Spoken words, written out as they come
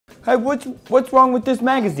Hey, what's wrong with this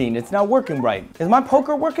magazine? It's not working right. Is my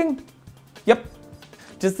poker working? Yep.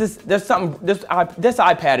 Just there's something, this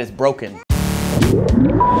iPad is broken.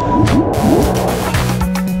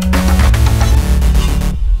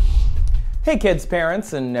 Hey kids,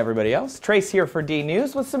 parents, and everybody else. Trace here for D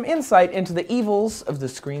News with some insight into the evils of the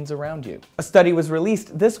screens around you. A study was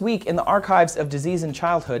released this week in the Archives of Disease in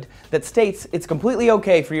Childhood that states it's completely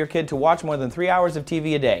okay for your kid to watch more than 3 hours of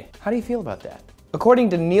TV a day. How do you feel about that? According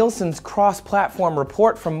to Nielsen's cross-platform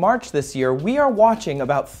report from March this year, we are watching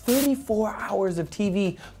about 34 hours of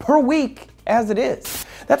TV per week as it is.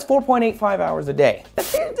 That's 4.85 hours a day.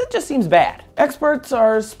 That just seems bad. Experts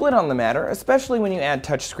are split on the matter, especially when you add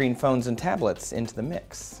touchscreen phones and tablets into the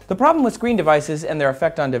mix. The problem with screen devices and their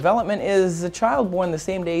effect on development is a child born the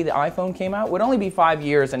same day the iPhone came out would only be 5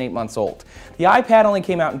 years and 8 months old. The iPad only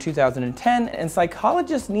came out in 2010, and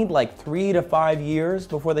psychologists need like 3 to 5 years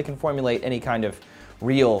before they can formulate any kind of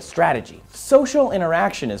real strategy. Social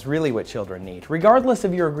interaction is really what children need. Regardless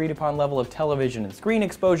of your agreed upon level of television and screen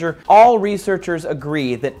exposure, all researchers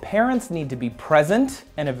agree that parents need to be present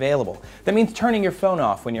and available. That means turning your phone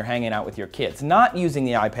off when you're hanging out with your kids, not using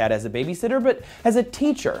the iPad as a babysitter, but as a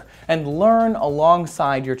teacher, and learn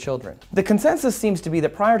alongside your children. The consensus seems to be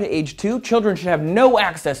that prior to age 2, children should have no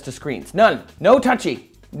access to screens. None. No touchy.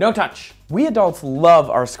 No touch. We adults love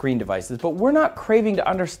our screen devices, but we're not craving to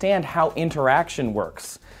understand how interaction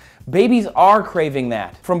works. Babies are craving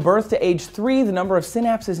that. From birth to age 3, the number of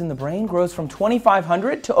synapses in the brain grows from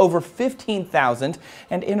 2,500 to over 15,000,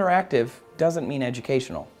 and interactive doesn't mean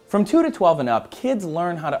educational. From 2 to 12 and up, kids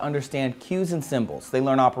learn how to understand cues and symbols. They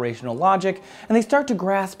learn operational logic, and they start to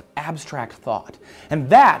grasp abstract thought. And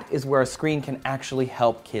that is where a screen can actually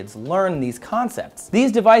help kids learn these concepts.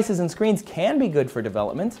 These devices and screens can be good for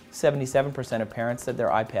development. 77% of parents said their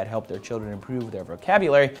iPad helped their children improve their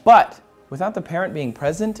vocabulary, but without the parent being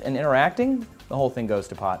present and interacting, the whole thing goes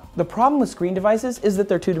to pot. The problem with screen devices is that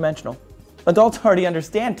they're two-dimensional. Adults already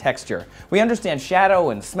understand texture. We understand shadow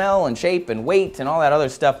and smell and shape and weight and all that other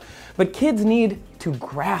stuff, but kids need to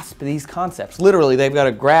grasp these concepts. Literally, they've got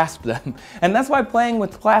to grasp them. And that's why playing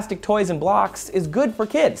with plastic toys and blocks is good for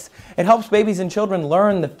kids. It helps babies and children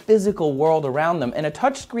learn the physical world around them, and a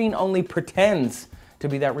touchscreen only pretends to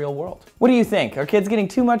be that real world. What do you think? Are kids getting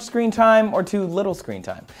too much screen time or too little screen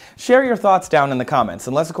time? Share your thoughts down in the comments,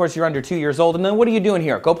 unless of course you're under 2 years old, and then what are you doing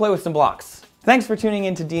here? Go play with some blocks. Thanks for tuning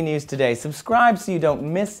in to D News Today. Subscribe so you don't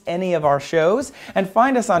miss any of our shows, and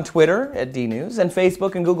find us on Twitter at D News and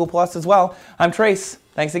Facebook and Google Plus as well. I'm Trace.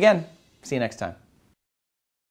 Thanks again. See you next time.